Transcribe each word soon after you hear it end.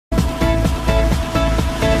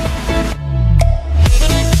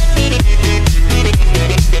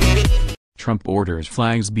Trump orders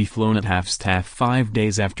flags be flown at half-staff 5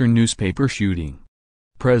 days after newspaper shooting.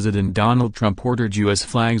 President Donald Trump ordered U.S.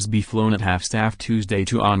 flags be flown at half-staff Tuesday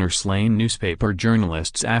to honor slain newspaper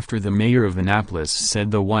journalists after the mayor of Annapolis said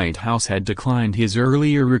the White House had declined his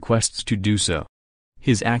earlier requests to do so.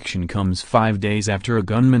 His action comes 5 days after a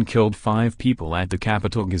gunman killed 5 people at the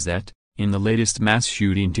Capital Gazette, in the latest mass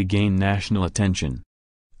shooting to gain national attention.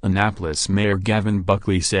 Annapolis Mayor Gavin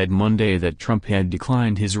Buckley said Monday that Trump had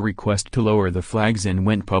declined his request to lower the flags and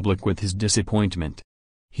went public with his disappointment.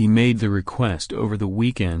 He made the request over the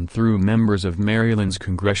weekend through members of Maryland's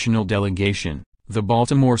congressional delegation, the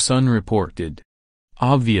Baltimore Sun reported.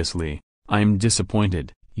 "Obviously, I'm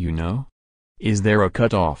disappointed, you know? Is there a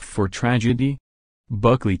cutoff for tragedy?"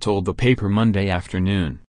 Buckley told the paper Monday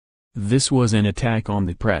afternoon. "This was an attack on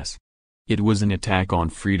the press. It was an attack on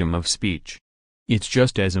freedom of speech. It's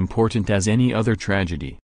just as important as any other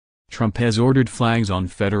tragedy." Trump has ordered flags on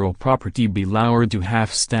federal property be lowered to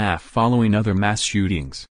half-staff following other mass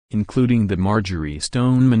shootings, including the Marjory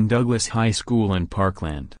Stoneman Douglas High School in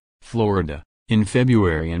Parkland, Florida, in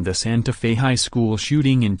February and the Santa Fe High School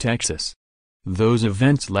shooting in Texas. Those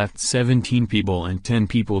events left 17 people and 10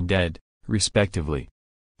 people dead, respectively.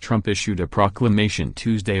 Trump issued a proclamation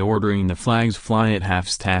Tuesday ordering the flags fly at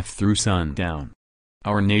half-staff through sundown.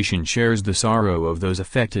 "Our nation shares the sorrow of those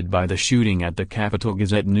affected by the shooting at the Capital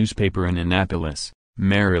Gazette newspaper in Annapolis,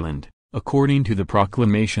 Maryland," according to the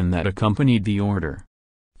proclamation that accompanied the order.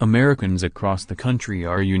 "Americans across the country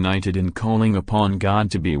are united in calling upon God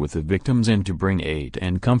to be with the victims and to bring aid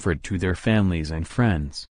and comfort to their families and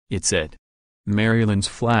friends," it said. Maryland's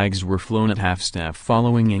flags were flown at half-staff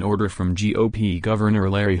following an order from GOP Governor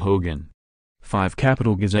Larry Hogan. 5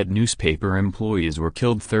 Capital Gazette newspaper employees were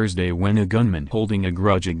killed Thursday when a gunman holding a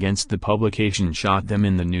grudge against the publication shot them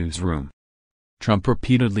in the newsroom. Trump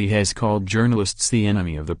repeatedly has called journalists the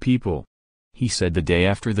enemy of the people. He said the day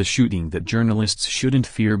after the shooting that journalists shouldn't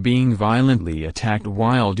fear being violently attacked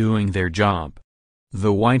while doing their job.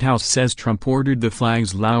 The White House says Trump ordered the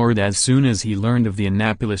flags lowered as soon as he learned of the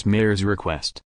Annapolis mayor's request.